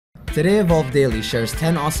Today Evolve Daily shares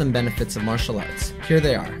 10 awesome benefits of martial arts. Here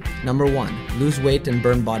they are. Number 1. Lose weight and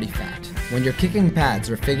burn body fat. When you're kicking pads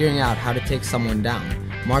or figuring out how to take someone down,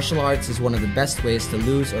 martial arts is one of the best ways to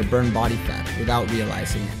lose or burn body fat without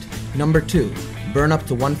realizing it. Number 2. Burn up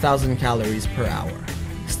to 1,000 calories per hour.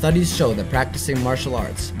 Studies show that practicing martial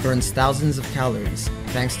arts burns thousands of calories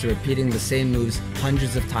thanks to repeating the same moves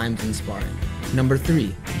hundreds of times in sparring. Number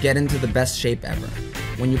 3. Get into the best shape ever.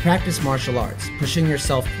 When you practice martial arts, pushing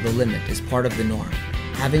yourself to the limit is part of the norm.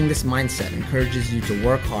 Having this mindset encourages you to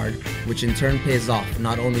work hard, which in turn pays off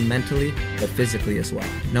not only mentally, but physically as well.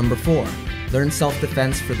 Number 4. Learn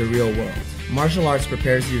self-defense for the real world. Martial arts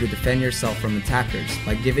prepares you to defend yourself from attackers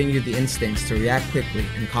by giving you the instincts to react quickly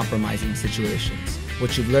in compromising situations.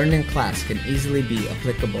 What you've learned in class can easily be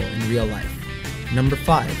applicable in real life. Number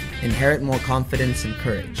 5. Inherit more confidence and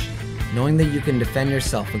courage. Knowing that you can defend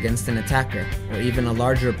yourself against an attacker or even a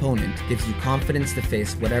larger opponent gives you confidence to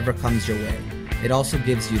face whatever comes your way. It also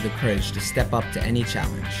gives you the courage to step up to any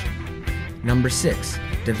challenge. Number 6.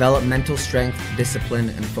 Develop mental strength, discipline,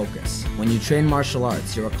 and focus. When you train martial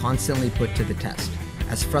arts, you are constantly put to the test.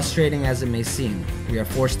 As frustrating as it may seem, we are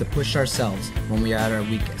forced to push ourselves when we are at our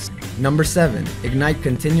weakest. Number 7. Ignite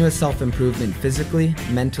continuous self-improvement physically,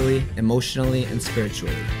 mentally, emotionally, and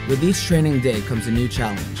spiritually. With each training day comes a new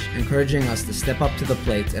challenge, encouraging us to step up to the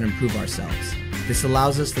plate and improve ourselves. This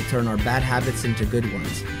allows us to turn our bad habits into good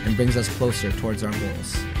ones and brings us closer towards our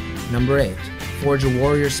goals. Number 8. Forge a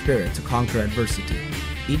warrior spirit to conquer adversity.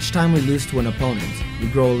 Each time we lose to an opponent, we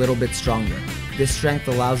grow a little bit stronger. This strength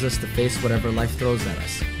allows us to face whatever life throws at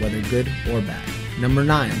us, whether good or bad. Number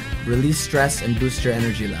 9. Release stress and boost your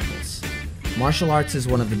energy levels. Martial arts is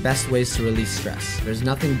one of the best ways to release stress. There's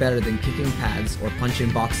nothing better than kicking pads or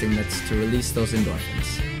punching boxing mitts to release those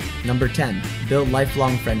endorphins. Number 10. Build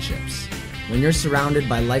lifelong friendships. When you're surrounded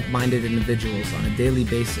by like-minded individuals on a daily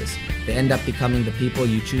basis, they end up becoming the people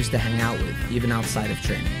you choose to hang out with, even outside of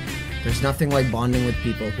training. There's nothing like bonding with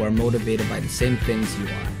people who are motivated by the same things you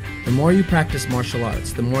are. The more you practice martial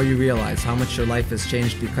arts, the more you realize how much your life has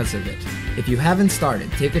changed because of it. If you haven't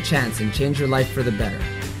started, take a chance and change your life for the better.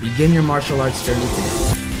 Begin your martial arts journey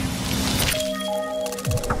today.